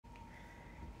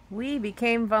We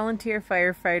became volunteer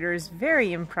firefighters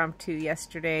very impromptu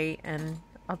yesterday, and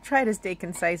I'll try to stay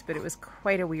concise, but it was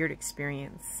quite a weird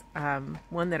experience.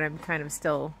 One that I'm kind of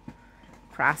still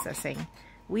processing.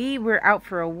 We were out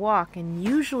for a walk, and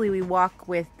usually we walk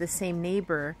with the same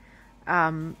neighbor.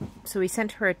 So we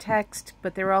sent her a text,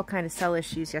 but there were all kind of cell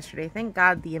issues yesterday. Thank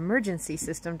God the emergency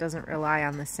system doesn't rely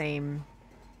on the same,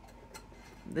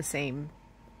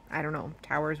 I don't know,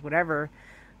 towers, whatever.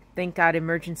 Thank God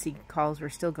emergency calls were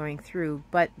still going through,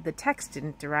 but the text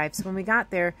didn't arrive. So when we got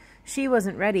there, she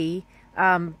wasn't ready,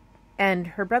 and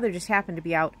her brother just happened to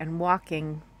be out and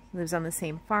walking. He lives on the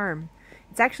same farm.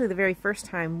 It's actually the very first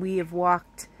time we have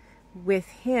walked with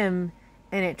him,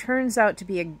 and it turns out to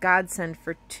be a godsend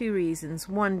for two reasons.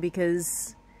 One,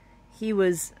 because he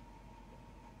was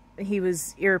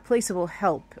irreplaceable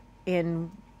help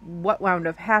in what wound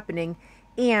up happening.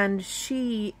 And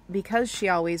she, because she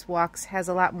always walks, has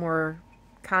a lot more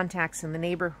contacts in the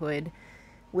neighborhood,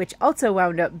 which also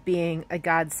wound up being a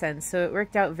godsend. So it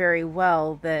worked out very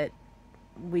well that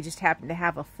we just happened to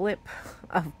have a flip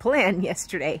of plan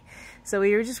yesterday. So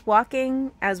we were just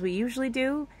walking as we usually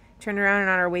do, turned around, and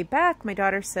on our way back, my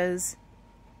daughter says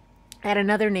at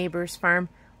another neighbor's farm,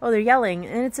 oh, they're yelling,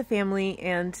 and it's a family,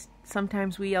 and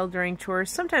sometimes we yell during chores,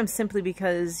 sometimes simply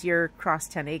because you're across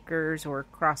 10 acres or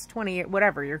across 20,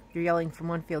 whatever. You're yelling from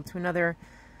one field to another.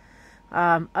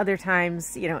 Other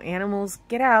times, you know, animals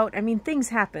get out. I mean, things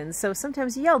happen. So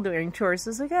sometimes you yell during chores.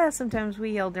 So it's like, yeah, sometimes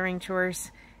we yell during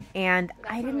chores. And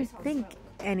I didn't think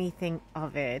anything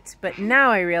of it. But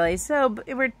now I realize, so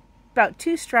we're about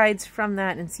 2 strides from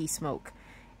that and see smoke.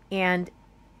 And,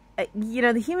 you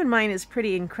know, the human mind is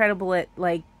pretty incredible at,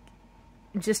 like,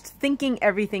 just thinking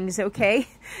everything's okay.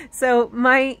 So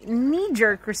my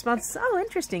knee-jerk response is, oh,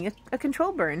 interesting, a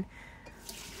control burn.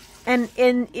 And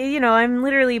you know, I'm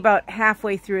literally about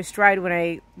halfway through a stride when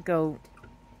I go,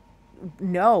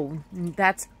 no,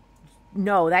 that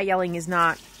yelling is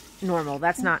not normal.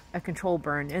 That's not a control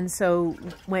burn. And so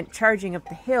went charging up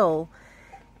the hill.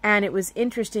 And it was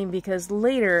interesting because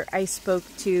later I spoke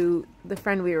to the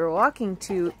friend we were walking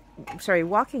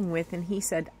with, and he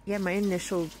said, yeah, my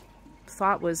initial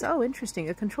thought was, oh, interesting,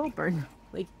 a control burn.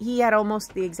 Like, he had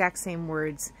almost the exact same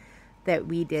words that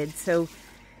we did. So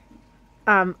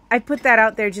I put that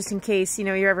out there just in case, you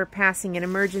know, you're ever passing an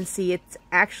emergency. It's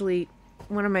actually,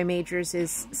 one of my majors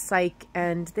is psych,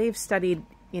 and they've studied,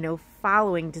 you know,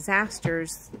 following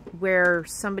disasters where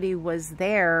somebody was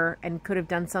there and could have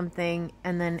done something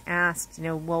and then asked, you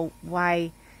know, well,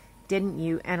 why didn't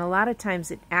you? And a lot of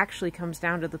times it actually comes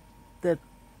down to the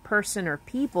person or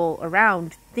people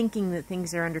around thinking that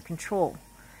things are under control.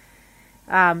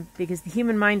 Because the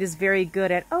human mind is very good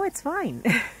at, oh, it's fine.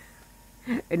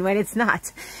 And when it's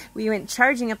not. We went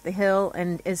charging up the hill,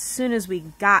 and as soon as we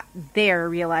got there,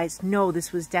 realized, no,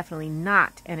 this was definitely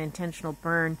not an intentional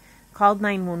burn. Called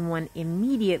 911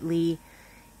 immediately,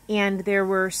 and there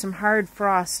were some hard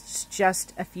frosts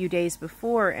just a few days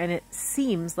before, and it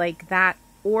seems like that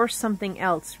or something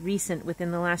else recent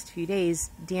within the last few days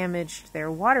damaged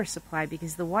their water supply,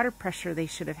 because the water pressure they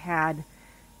should have had,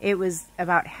 it was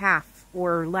about half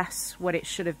or less what it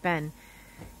should have been.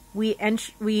 We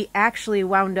actually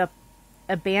wound up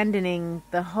abandoning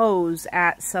the hose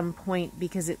at some point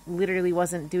because it literally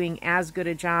wasn't doing as good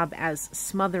a job as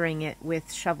smothering it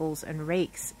with shovels and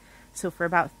rakes. So for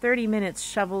about 30 minutes,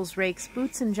 shovels, rakes,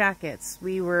 boots, and jackets,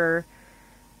 we were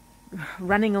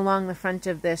running along the front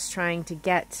of this trying to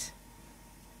get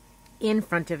in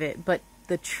front of it, but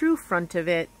the true front of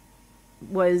it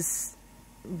was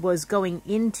going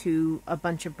into a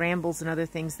bunch of brambles and other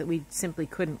things that we simply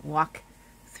couldn't walk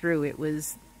through.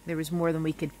 There was more than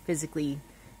we could physically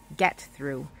get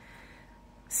through.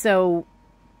 So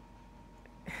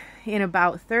in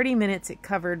about 30 minutes it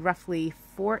covered roughly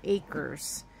 4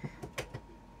 acres.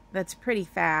 That's pretty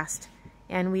fast.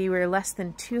 And we were less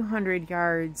than 200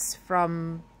 yards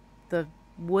from the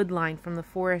wood line, from the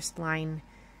forest line,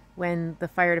 when the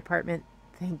fire department,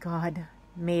 thank God,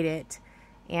 made it.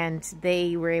 And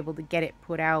they were able to get it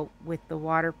put out with the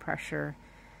water pressure.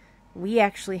 We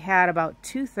actually had about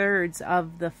 2/3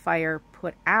 of the fire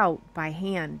put out by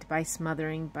hand, by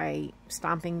smothering, by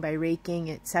stomping, by raking,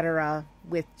 etc.,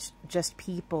 with just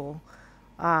people.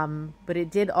 But it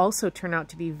did also turn out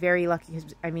to be very lucky.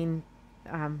 I mean,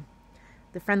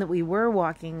 the friend that we were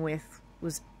walking with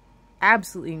was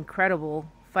absolutely incredible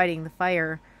fighting the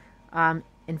fire.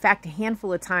 In fact, a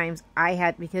handful of times I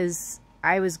had, because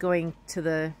I was going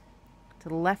to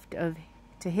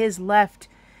his left,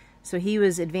 so he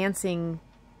was advancing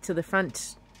to the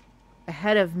front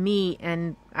ahead of me,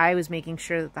 and I was making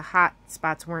sure that the hot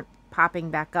spots weren't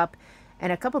popping back up.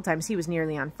 And a couple times he was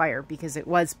nearly on fire because it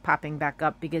was popping back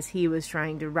up because he was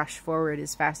trying to rush forward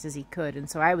as fast as he could. And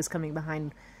so I was coming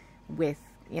behind with,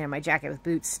 you know, my jacket with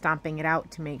boots, stomping it out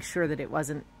to make sure that it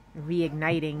wasn't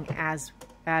reigniting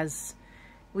as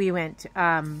we went.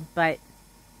 But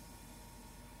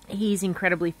he's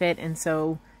incredibly fit, and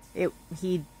so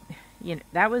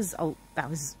that was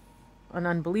an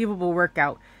unbelievable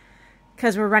workout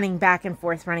because we're running back and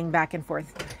forth,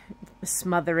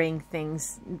 smothering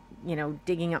things, you know,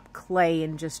 digging up clay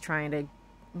and just trying to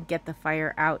get the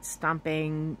fire out,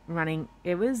 stomping, running.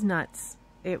 It was nuts.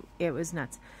 It was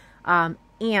nuts.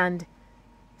 And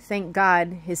thank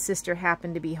God his sister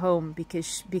happened to be home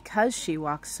because she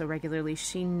walks so regularly.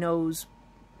 She knows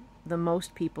the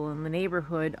most people in the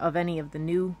neighborhood of any of the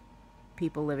new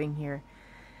people living here.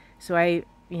 So I,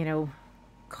 you know,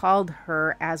 called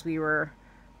her as we were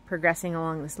progressing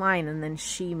along this line, and then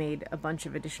she made a bunch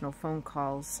of additional phone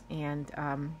calls, and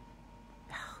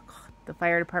the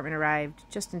fire department arrived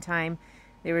just in time.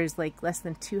 There was like less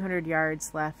than 200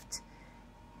 yards left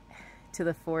to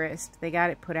the forest. They got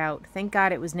it put out. Thank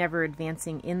God it was never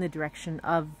advancing in the direction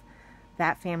of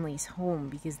that family's home,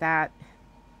 because that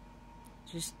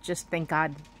just thank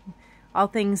God. All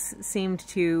things seemed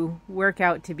to work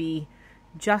out to be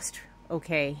just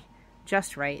okay,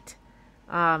 just right.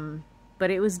 But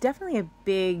it was definitely a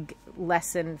big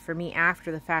lesson for me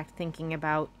after the fact, thinking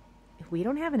about we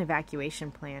don't have an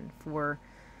evacuation plan for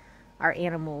our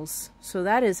animals. So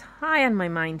that is high on my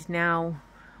mind now,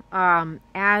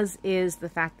 as is the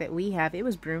fact that it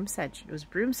was broom sedge. It was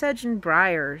broom sedge and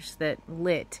briars that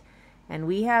lit. And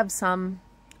we have some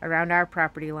around our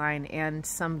property line and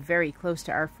some very close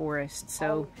to our forest.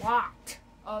 So a lot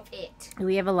of it.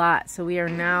 We have a lot. So we are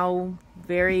now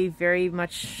very, very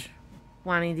much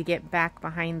wanting to get back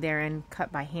behind there and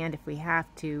cut by hand if we have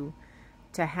to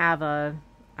have a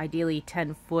ideally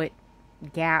 10-foot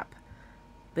gap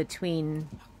between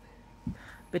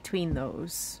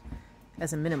those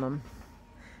as a minimum.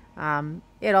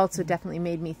 It also definitely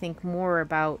made me think more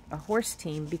about a horse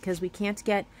team, because we can't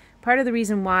get, part of the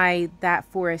reason why that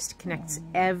forest connects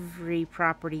every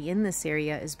property in this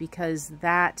area is because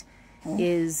that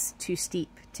is too steep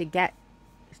to get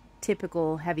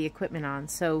typical heavy equipment on.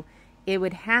 So it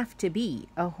would have to be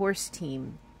a horse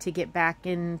team to get back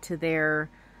into their,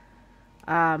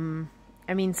 I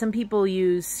mean, some people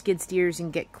use skid steers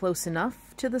and get close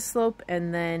enough to the slope,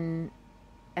 and then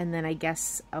I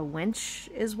guess a winch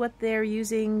is what they're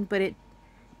using, but it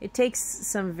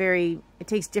takes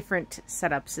different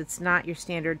setups. It's not your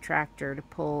standard tractor to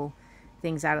pull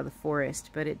things out of the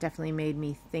forest, but it definitely made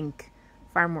me think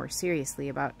far more seriously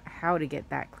about how to get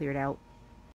that cleared out.